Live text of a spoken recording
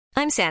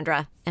I'm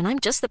Sandra, and I'm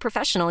just the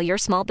professional your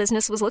small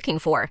business was looking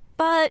for.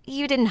 But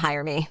you didn't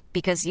hire me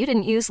because you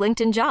didn't use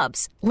LinkedIn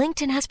Jobs.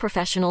 LinkedIn has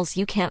professionals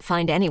you can't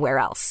find anywhere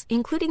else,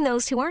 including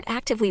those who aren't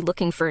actively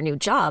looking for a new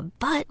job,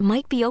 but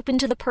might be open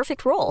to the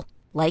perfect role,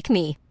 like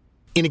me.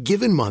 In a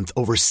given month,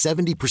 over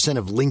 70%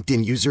 of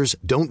LinkedIn users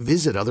don't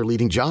visit other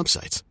leading job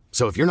sites.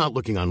 So if you're not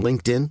looking on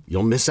LinkedIn,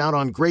 you'll miss out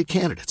on great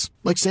candidates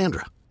like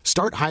Sandra.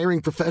 Start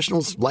hiring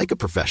professionals like a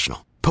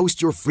professional.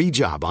 Post your free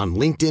job on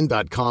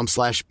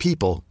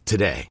linkedin.com/people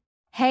today.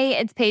 Hey,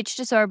 it's Paige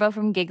DeSorbo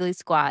from Giggly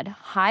Squad.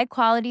 High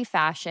quality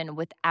fashion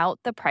without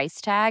the price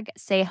tag.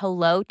 Say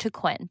hello to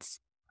Quince.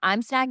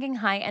 I'm snagging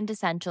high-end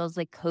essentials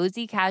like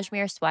cozy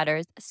cashmere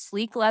sweaters,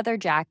 sleek leather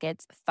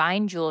jackets,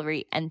 fine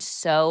jewelry, and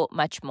so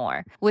much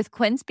more. With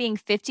Quince being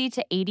 50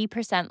 to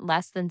 80%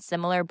 less than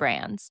similar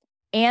brands.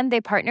 And they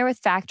partner with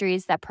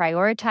factories that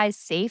prioritize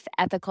safe,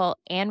 ethical,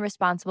 and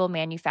responsible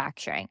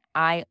manufacturing.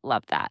 I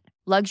love that.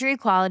 Luxury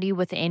quality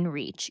within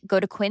reach. Go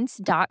to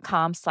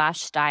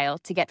quince.com/style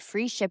to get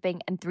free shipping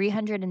and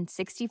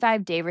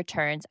 365-day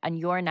returns on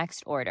your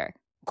next order.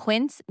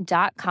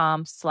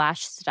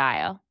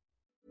 Quince.com/style.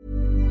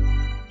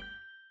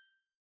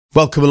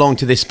 Welcome along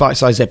to this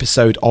bite-sized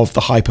episode of the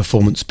High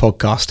Performance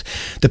Podcast,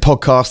 the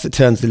podcast that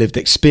turns the lived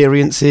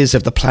experiences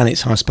of the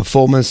planet's highest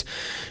performers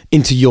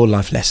into your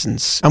life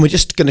lessons. And we're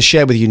just going to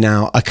share with you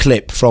now a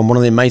clip from one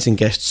of the amazing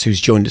guests who's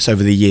joined us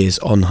over the years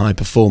on High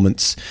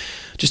Performance,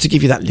 just to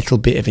give you that little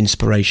bit of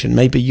inspiration.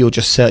 Maybe you're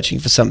just searching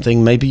for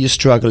something, maybe you're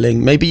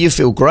struggling, maybe you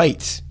feel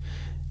great.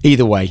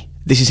 Either way,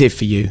 this is here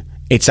for you.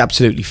 It's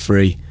absolutely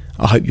free.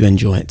 I hope you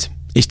enjoy it.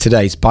 It's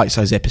today's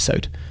bite-sized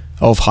episode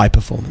of High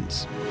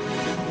Performance.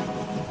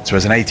 So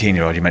as an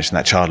 18-year-old, you mentioned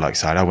that childlike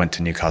side. I went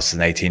to Newcastle as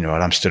an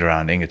 18-year-old. I'm stood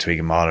around Inga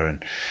Twiggy-Mahler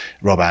and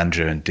Rob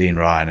Andrew and Dean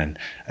Ryan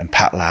and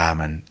Pat Lam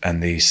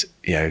and these,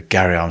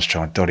 Gary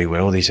Armstrong, Doddy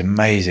Weir, all these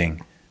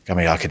amazing. I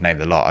mean, I could name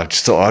the lot. I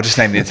just thought I'll just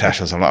name the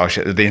internationals. I'm like, oh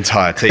shit, the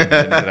entire team,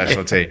 the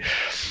international team.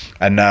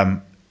 And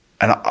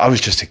I was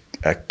just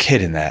a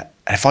kid in there.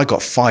 And if I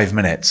got 5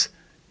 minutes,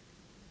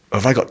 or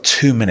if I got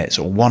 2 minutes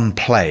or one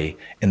play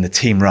in the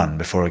team run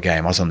before a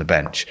game, I was on the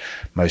bench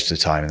most of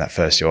the time in that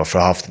first year, or for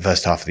the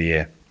first half of the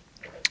year.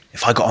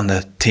 If I got on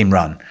the team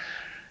run,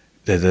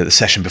 the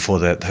session before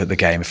the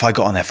game, if I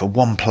got on there for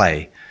one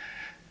play,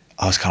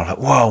 I was kind of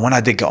like, whoa, when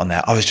I did get on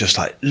there, I was just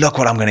like, look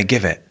what I'm going to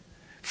give it.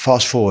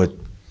 Fast forward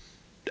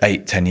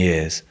 8-10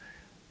 years,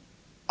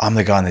 I'm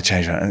the guy in the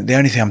change room. And the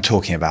only thing I'm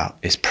talking about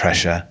is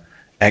pressure,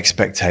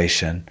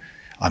 expectation.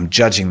 I'm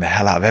judging the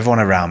hell out of everyone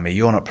around me.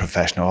 You're not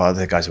professional. Oh,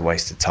 the guy's a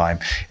waste of time.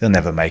 He'll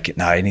never make it.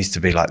 No, he needs to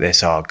be like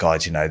this. Oh,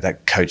 God,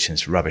 that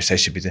coaching's rubbish. They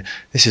should be doing.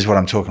 This is what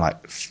I'm talking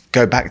like.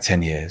 Go back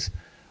 10 years.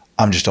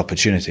 I'm just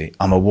opportunity.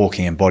 I'm a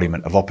walking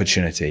embodiment of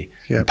opportunity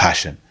and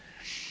passion.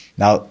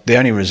 Now, the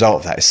only result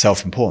of that is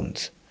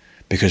self-importance.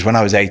 Because when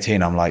I was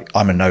 18, I'm like,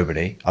 I'm a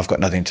nobody. I've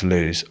got nothing to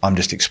lose. I'm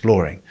just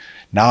exploring.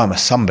 Now I'm a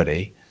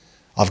somebody.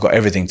 I've got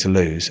everything to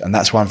lose. And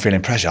that's why I'm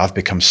feeling pressure. I've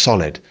become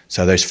solid.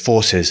 So those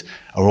forces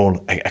are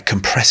all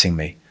compressing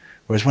me.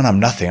 Whereas when I'm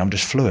nothing, I'm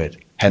just fluid,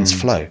 hence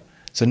flow.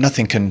 So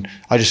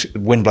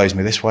wind blows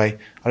me this way.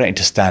 I don't need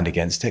to stand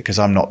against it because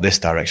I'm not this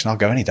direction. I'll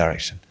go any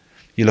direction.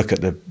 You look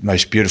at the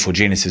most beautiful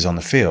geniuses on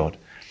the field,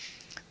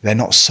 they're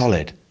not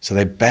solid. So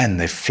they bend,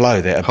 they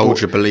flow. They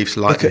hold your beliefs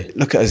lightly.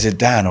 Look at a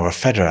Zidane or a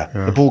Federer.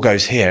 Yeah. The ball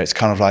goes here. It's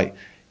kind of like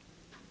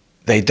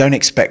they don't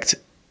expect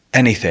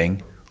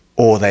anything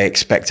or they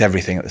expect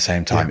everything at the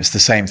same time. Yeah. It's the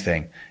same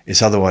thing.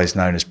 It's otherwise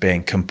known as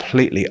being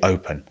completely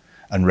open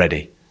and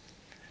ready.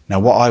 Now,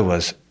 what I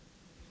was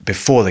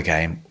before the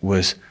game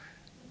was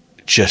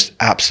just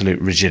absolute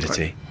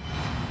rigidity. Right.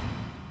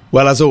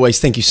 Well, as always,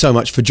 thank you so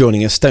much for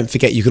joining us. Don't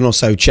forget, you can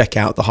also check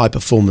out the High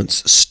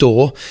Performance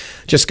store.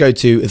 Just go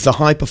to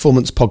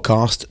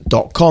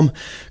thehighperformancepodcast.com,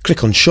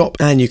 click on shop,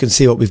 and you can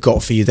see what we've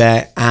got for you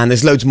there. And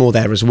there's loads more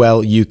there as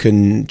well. You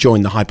can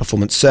join the High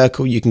Performance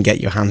Circle. You can get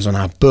your hands on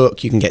our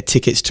book. You can get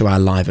tickets to our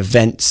live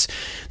events.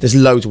 There's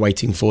loads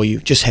waiting for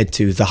you. Just head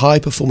to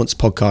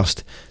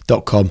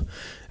thehighperformancepodcast.com,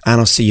 and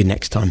I'll see you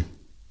next time.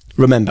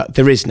 Remember,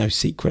 there is no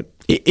secret.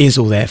 It is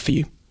all there for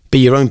you. Be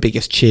your own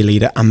biggest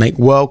cheerleader and make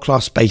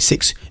world-class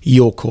basics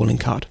your calling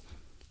card.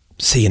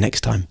 See you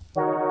next time.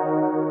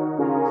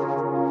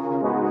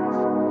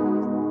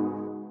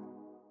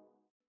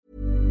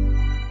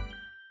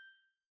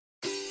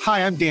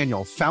 Hi, I'm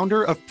Daniel,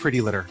 founder of Pretty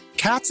Litter.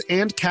 Cats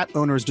and cat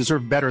owners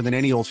deserve better than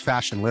any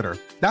old-fashioned litter.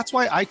 That's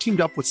why I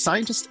teamed up with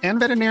scientists and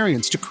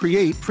veterinarians to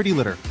create Pretty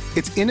Litter.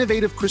 Its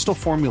innovative crystal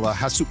formula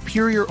has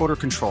superior odor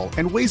control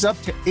and weighs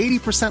up to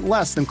 80%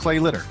 less than clay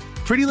litter.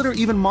 Pretty Litter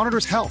even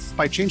monitors health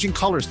by changing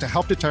colors to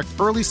help detect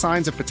early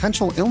signs of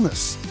potential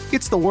illness.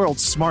 It's the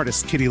world's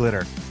smartest kitty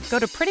litter. Go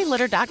to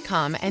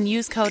prettylitter.com and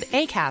use code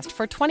ACAST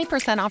for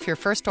 20% off your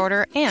first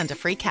order and a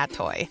free cat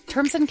toy.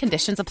 Terms and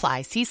conditions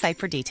apply. See site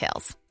for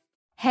details.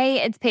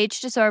 Hey, it's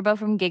Paige DeSorbo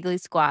from Giggly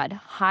Squad.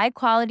 High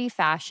quality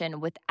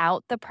fashion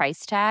without the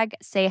price tag.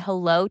 Say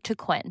hello to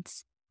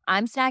Quince.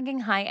 I'm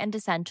snagging high-end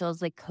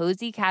essentials like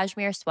cozy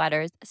cashmere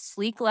sweaters,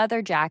 sleek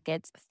leather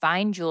jackets,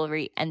 fine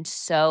jewelry, and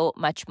so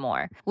much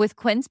more. With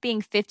Quince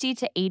being 50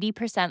 to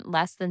 80%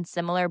 less than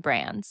similar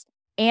brands.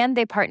 And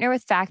they partner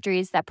with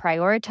factories that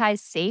prioritize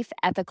safe,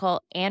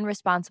 ethical, and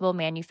responsible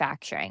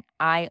manufacturing.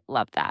 I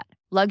love that.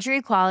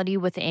 Luxury quality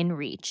within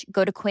reach.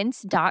 Go to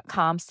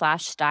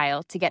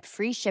quince.com/style to get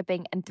free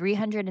shipping and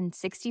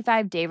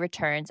 365-day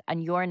returns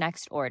on your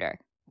next order.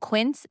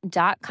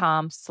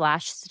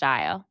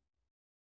 Quince.com/style.